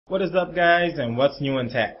What is up guys, and what's new in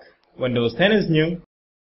tech? Windows 10 is new.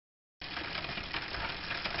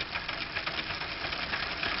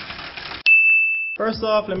 First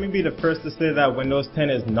off, let me be the first to say that Windows 10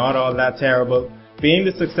 is not all that terrible. Being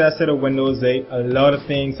the successor to Windows 8, a lot of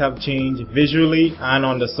things have changed visually and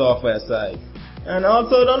on the software side. And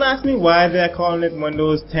also, don't ask me why they're calling it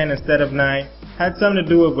Windows 10 instead of 9. Had something to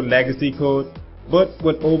do with legacy code. But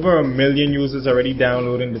with over 1 million users already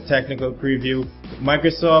downloading the technical preview,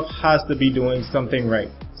 Microsoft has to be doing something right.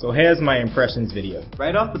 So here's my impressions video.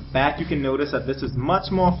 Right off the bat, you can notice that this is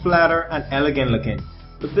much more flatter and elegant looking.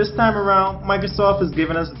 But this time around, Microsoft has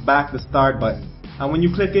given us back the start button. And when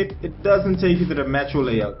you click it, it doesn't take you to the Metro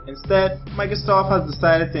layout. Instead, Microsoft has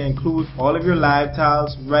decided to include all of your live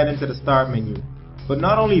tiles right into the start menu. But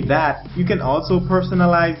not only that, you can also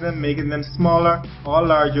personalize them, making them smaller or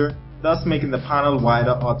larger, thus making the panel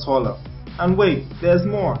wider or taller. And wait, there's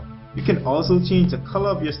more. You can also change the color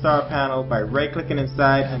of your start panel by right clicking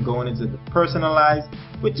inside and going into the personalize,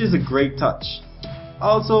 which is a great touch.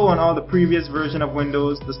 Also, on all the previous version of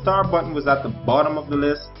Windows, the start button was at the bottom of the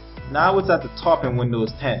list. Now it's at the top in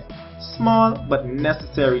Windows 10. Small but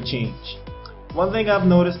necessary change. One thing I've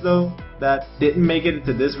noticed though that didn't make it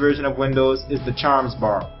into this version of Windows is the charms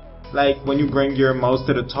bar. Like when you bring your mouse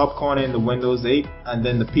to the top corner in the Windows 8 and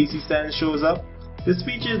then the PC settings shows up. This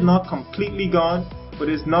feature is not completely gone, but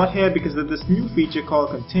it's not here because of this new feature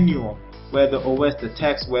called Continuum, where the OS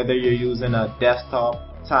detects whether you're using a desktop,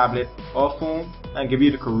 tablet, or phone and give you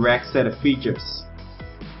the correct set of features.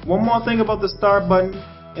 One more thing about the start button,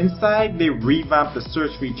 inside they revamped the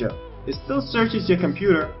search feature. It still searches your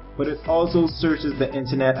computer, but it also searches the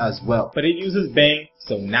internet as well. But it uses Bing,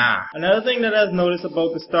 so nah. Another thing that I've noticed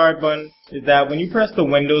about the start button is that when you press the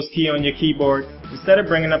Windows key on your keyboard, instead of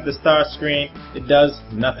bringing up the start screen, it does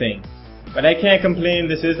nothing. But I can't complain,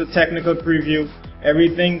 this is a technical preview.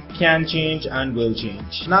 Everything can change and will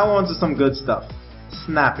change. Now on to some good stuff.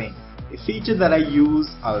 Snapping, a feature that I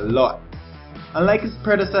use a lot. Unlike its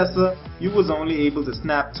predecessor, you was only able to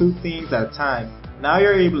snap 2 themes at a time. Now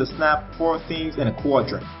you're able to snap 4 themes in a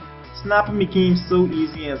quadrant. Snapping became so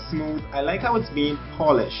easy and smooth. I like how it's being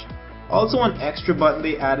polished. Also, an extra button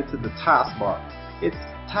they added to the taskbar. It's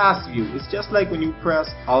Task View. It's just like when you press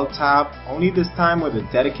Alt Tab, only this time with a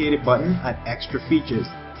dedicated button and extra features,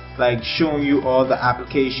 like showing you all the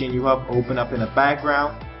application you have open up in the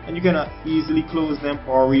background, and you can easily close them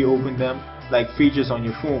or reopen them like features on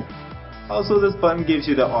your phone. Also, this button gives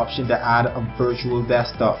you the option to add a virtual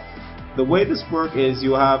desktop. The way this works is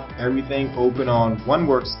you have everything open on one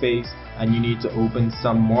workspace and you need to open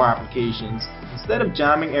some more applications. Instead of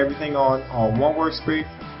jamming everything on one workspace,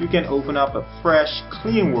 you can open up a fresh,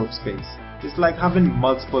 clean workspace. It's like having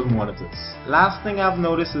multiple monitors. Last thing I've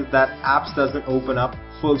noticed is that apps doesn't open up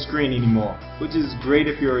full screen anymore, which is great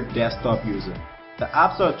if you're a desktop user. The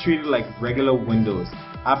apps are treated like regular Windows.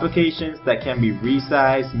 Applications that can be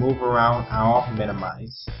resized, move around, or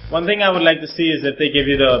minimized. One thing I would like to see is if they give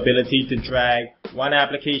you the ability to drag one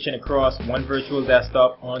application across one virtual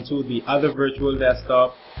desktop onto the other virtual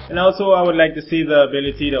desktop. And also I would like to see the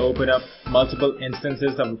ability to open up multiple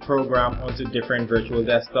instances of a program onto different virtual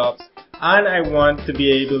desktops. And I want to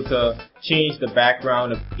be able to change the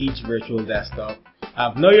background of each virtual desktop.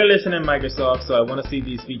 I know you're listening, Microsoft, so I want to see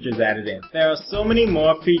these features added in. There are so many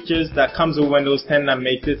more features that comes with Windows 10 that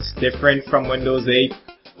makes it different from Windows 8,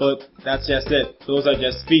 but that's just it. Those are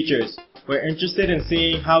just features. We're interested in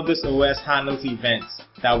seeing how this OS handles events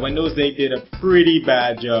that Windows 8 did a pretty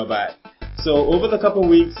bad job at. So over the couple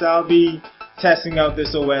weeks, I'll be testing out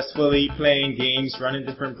this OS fully, playing games, running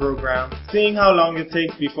different programs, seeing how long it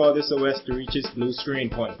takes before this OS to reach its blue screen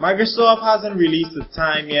point. Microsoft hasn't released a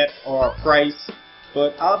time yet or a price,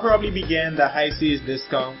 but I'll probably be getting the high seas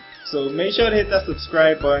discount, so make sure to hit that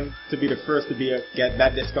subscribe button to be the first to get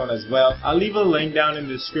that discount as well. I'll leave a link down in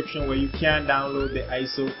the description where you can download the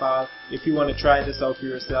ISO file if you want to try this out for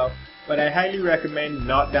yourself, but I highly recommend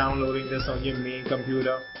not downloading this on your main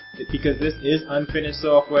computer because this is unfinished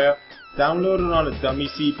software. Download it on a dummy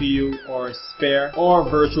CPU or spare or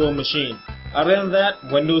virtual machine. Other than that,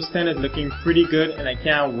 Windows 10 is looking pretty good and I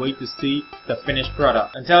can't wait to see the finished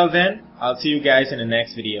product. Until then, I'll see you guys in the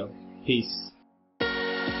next video. Peace.